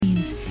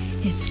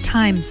it's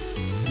time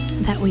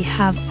that we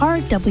have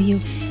R.W.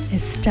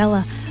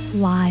 Estella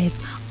live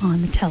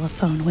on the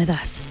telephone with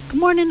us. Good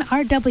morning,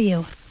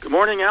 R.W. Good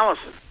morning,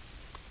 Allison.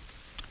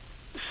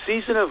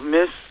 Season of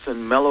mists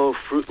and mellow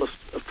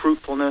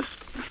fruitfulness,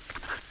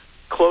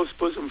 close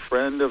bosom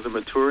friend of the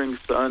maturing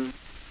sun,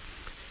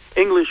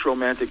 English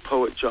romantic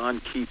poet John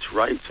Keats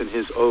writes in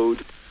his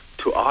ode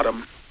to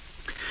autumn.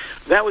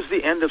 That was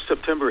the end of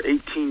September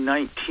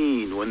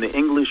 1819, when the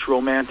English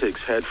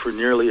romantics had for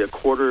nearly a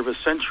quarter of a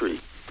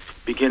century,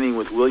 beginning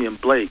with William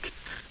Blake,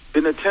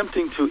 been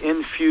attempting to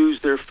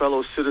infuse their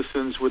fellow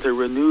citizens with a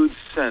renewed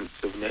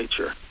sense of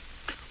nature,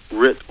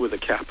 writ with a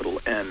capital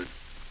N.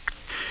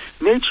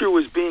 Nature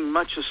was being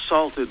much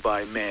assaulted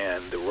by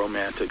man, the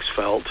romantics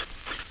felt,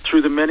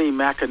 through the many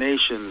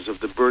machinations of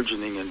the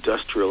burgeoning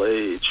industrial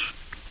age.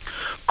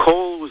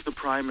 Coal was the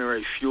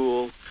primary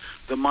fuel.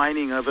 The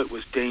mining of it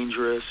was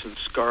dangerous and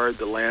scarred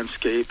the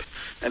landscape,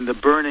 and the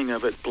burning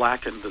of it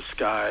blackened the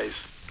skies.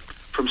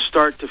 From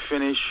start to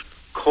finish,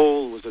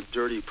 coal was a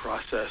dirty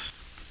process.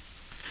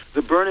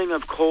 The burning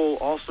of coal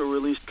also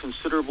released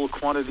considerable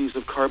quantities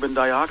of carbon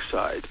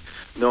dioxide,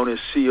 known as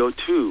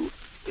CO2,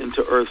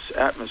 into Earth's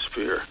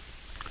atmosphere.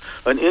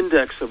 An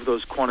index of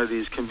those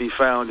quantities can be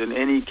found in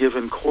any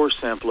given core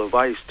sample of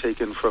ice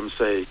taken from,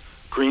 say,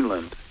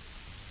 Greenland.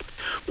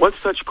 What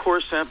such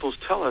core samples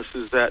tell us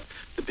is that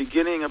the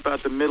beginning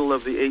about the middle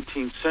of the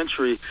 18th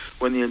century,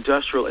 when the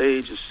industrial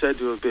age is said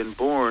to have been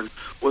born,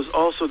 was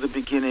also the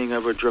beginning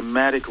of a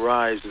dramatic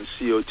rise in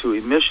CO2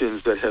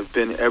 emissions that have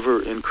been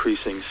ever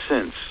increasing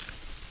since.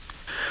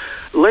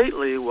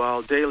 Lately,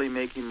 while daily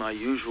making my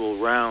usual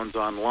rounds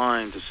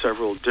online to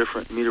several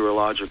different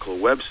meteorological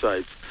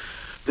websites,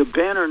 the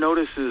banner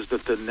notices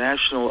that the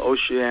National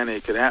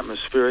Oceanic and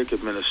Atmospheric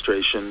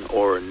Administration,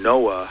 or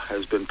NOAA,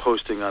 has been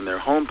posting on their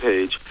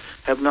homepage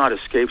have not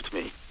escaped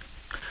me.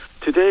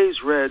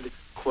 Today's read,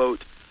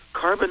 quote,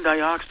 "Carbon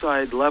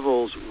dioxide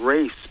levels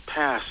race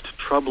past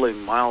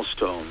troubling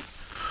milestone.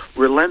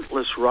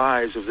 Relentless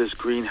rise of this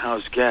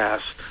greenhouse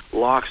gas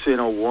locks in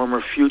a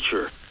warmer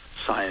future,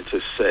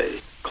 scientists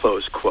say,"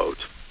 close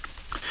quote.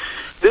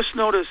 This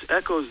notice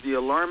echoes the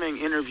alarming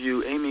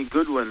interview Amy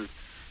Goodman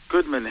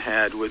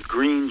had with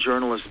Green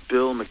journalist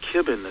Bill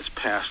McKibben this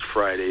past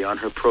Friday on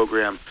her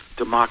program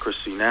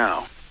Democracy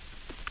Now!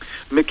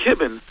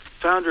 McKibben,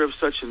 founder of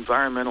such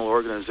environmental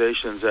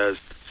organizations as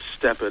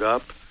Step It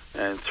Up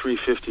and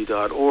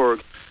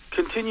 350.org,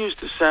 continues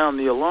to sound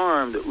the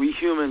alarm that we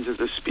humans as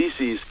a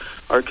species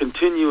are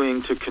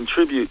continuing to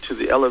contribute to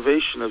the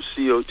elevation of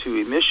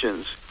CO2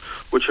 emissions,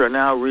 which are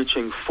now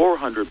reaching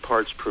 400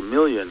 parts per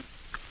million,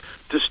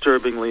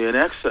 disturbingly in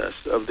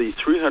excess of the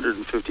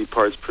 350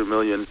 parts per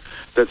million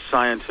that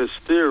scientists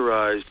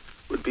theorized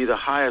would be the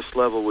highest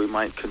level we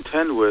might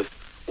contend with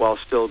while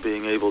still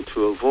being able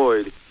to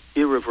avoid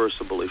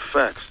irreversible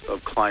effects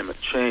of climate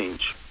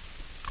change.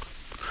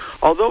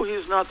 Although he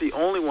is not the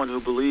only one who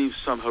believes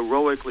some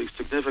heroically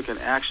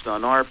significant action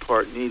on our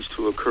part needs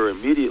to occur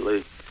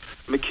immediately,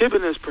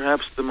 McKibben is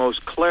perhaps the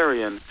most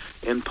clarion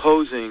in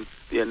posing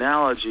the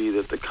analogy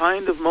that the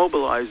kind of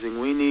mobilizing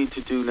we need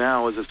to do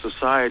now as a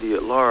society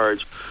at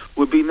large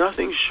would be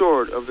nothing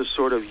short of the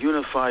sort of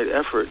unified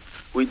effort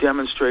we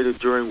demonstrated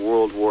during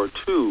World War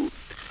II,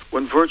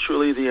 when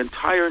virtually the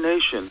entire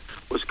nation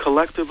was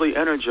collectively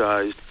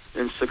energized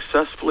in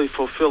successfully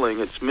fulfilling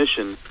its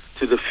mission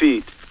to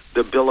defeat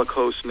the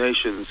bellicose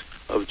nations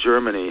of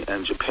Germany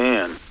and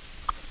Japan.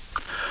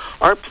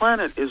 Our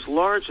planet is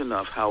large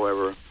enough,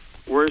 however,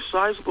 where a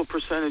sizable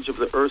percentage of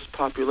the Earth's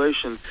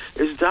population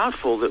is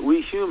doubtful that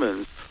we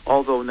humans,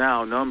 although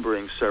now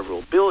numbering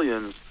several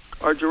billions,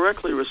 are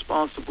directly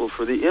responsible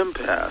for the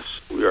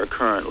impasse we are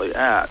currently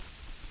at.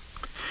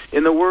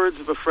 In the words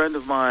of a friend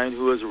of mine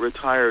who is a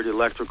retired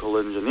electrical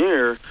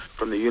engineer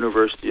from the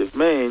University of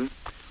Maine,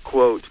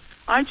 quote,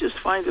 "I just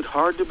find it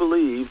hard to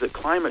believe that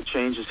climate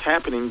change is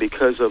happening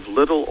because of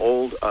little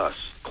old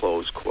us,"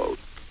 close quote.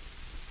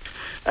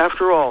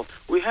 After all,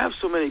 we have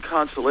so many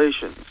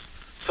consolations,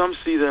 some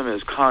see them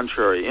as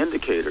contrary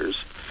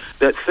indicators,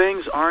 that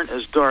things aren't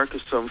as dark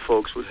as some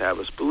folks would have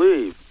us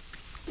believe.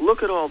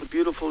 Look at all the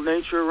beautiful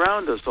nature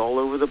around us all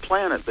over the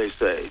planet, they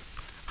say.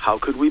 How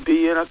could we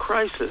be in a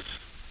crisis?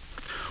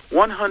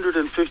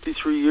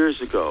 153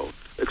 years ago,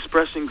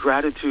 expressing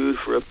gratitude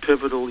for a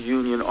pivotal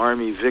Union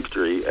Army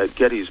victory at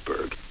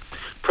Gettysburg,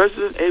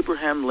 President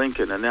Abraham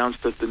Lincoln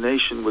announced that the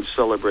nation would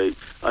celebrate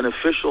an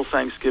official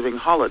Thanksgiving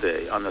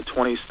holiday on the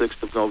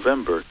 26th of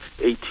November,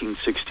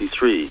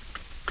 1863.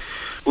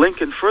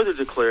 Lincoln further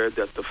declared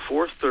that the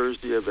fourth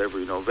Thursday of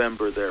every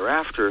November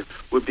thereafter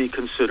would be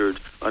considered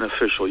an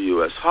official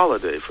U.S.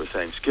 holiday for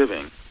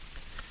Thanksgiving.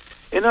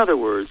 In other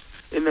words,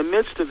 in the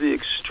midst of the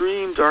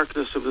extreme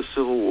darkness of the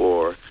Civil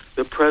War,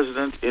 the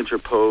president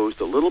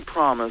interposed a little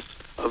promise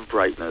of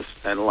brightness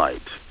and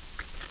light.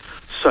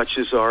 Such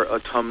is our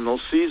autumnal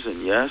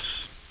season,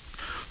 yes?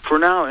 For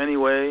now,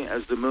 anyway,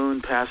 as the moon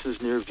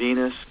passes near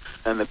Venus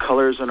and the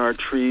colors on our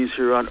trees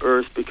here on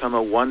Earth become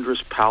a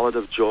wondrous palette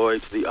of joy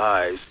to the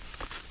eyes,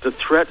 the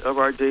threat of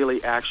our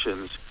daily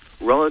actions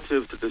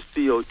relative to the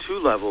CO2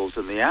 levels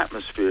in the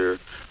atmosphere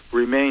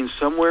remain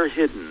somewhere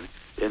hidden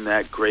in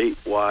that great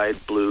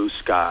wide blue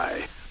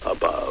sky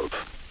above.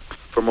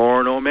 For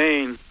more on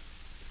Maine,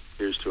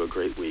 here's to a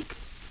great week.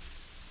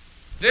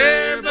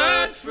 They're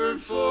but for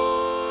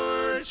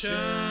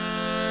fortune.